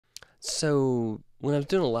So, when I was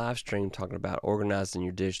doing a live stream talking about organizing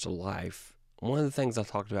your digital life, one of the things I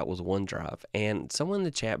talked about was OneDrive. And someone in the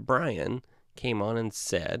chat, Brian, came on and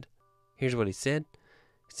said, here's what he said.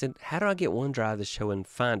 He said, how do I get OneDrive to show in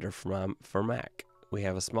Finder for Mac? We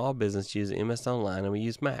have a small business using MS Online and we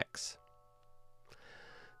use Macs.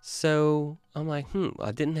 So I'm like,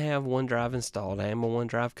 I didn't have OneDrive installed. I am a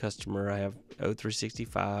OneDrive customer. I have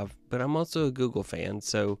O365, but I'm also a Google fan.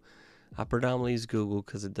 So I predominantly use Google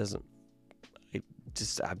because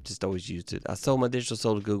I've just always used it. I sold my digital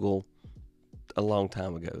soul to Google a long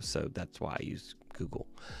time ago, so that's why I use Google.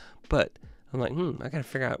 But I'm like, I gotta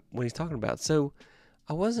figure out what he's talking about. So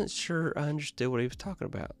I wasn't sure I understood what he was talking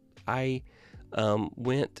about. I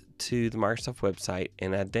went to the Microsoft website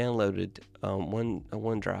and I downloaded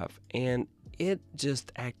OneDrive, and it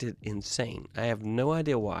just acted insane. I have no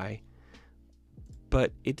idea why,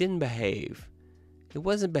 but it didn't behave. It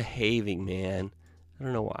wasn't behaving, man. I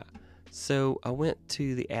don't know why. So I went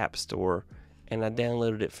to the App Store and I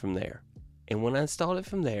downloaded it from there. And when I installed it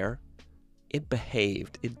from there, it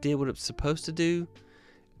behaved. It did what it was supposed to do.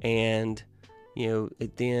 And,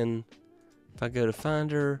 it then, if I go to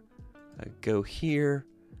Finder, I go here,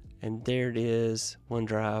 and there it is,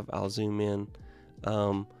 OneDrive. I'll zoom in.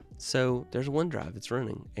 So there's OneDrive. It's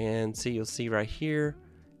running. And see, you'll see right here,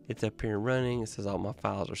 it's up here and running. It says all my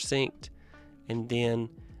files are synced. And then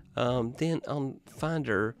on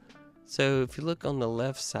Finder, so if you look on the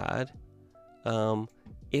left side,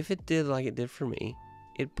 if it did like it did for me,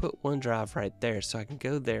 it put OneDrive right there, so I can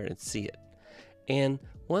go there and see it. And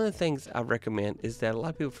one of the things I recommend is that a lot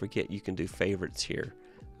of people forget you can do favorites here.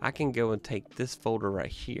 I can go and take this folder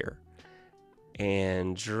right here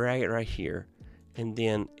and drag it right here, and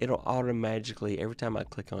then it'll automatically, every time I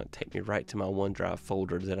click on it, take me right to my OneDrive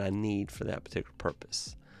folder that I need for that particular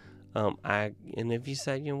purpose. And if you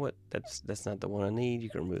say, you know what, that's not the one I need, you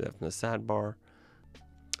can remove that from the sidebar.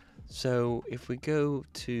 So if we go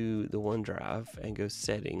to the OneDrive and go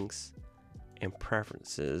settings and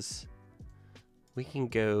preferences, we can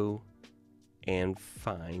go and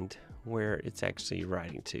find where it's actually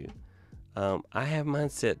writing to. I have mine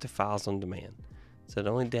set to files on demand, so it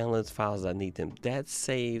only downloads files as I need them. That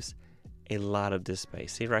saves a lot of disk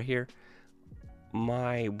space. See right here,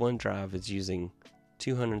 my OneDrive is using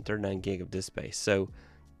 239 gig of disk space. So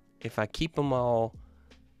if I keep them all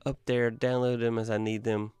up there, download them as I need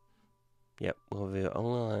them, we'll be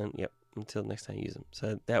online, until next time I use them.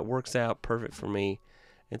 So that works out perfect for me.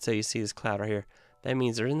 And so you see this cloud right here. That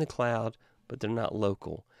means they're in the cloud, but they're not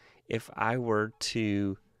local. If I were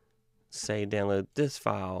to say download this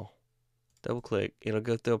file, double click, it'll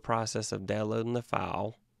go through a process of downloading the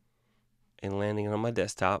file and landing it on my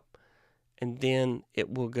desktop, and then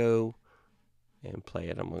it will go and play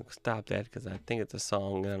it. I'm going to stop that because I think it's a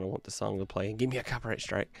song and I don't want the song to play and give me a copyright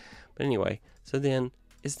strike. But anyway, so then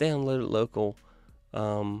it's downloaded local,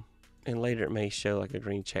 and later it may show like a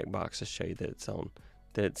green checkbox to show you that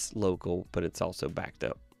it's local, but it's also backed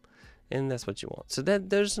up. And that's what you want. So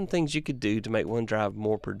there's some things you could do to make OneDrive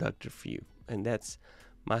more productive for you. And that's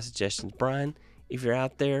my suggestions. Brian, if you're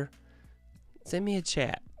out there, send me a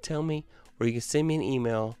chat. Tell me, or you can send me an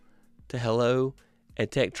email to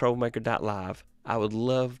hello@techtroublemaker.live. I would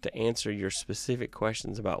love to answer your specific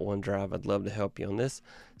questions about OneDrive. I'd love to help you on this.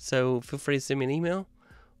 So feel free to send me an email,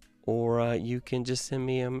 or you can just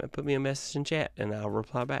put me a message in chat and I'll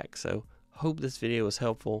reply back. So hope this video was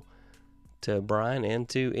helpful to Brian and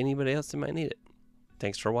to anybody else that might need it.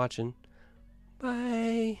 Thanks for watching.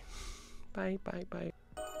 Bye. Bye.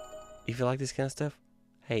 If you like this kind of stuff,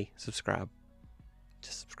 hey, subscribe.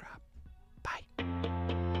 Just subscribe.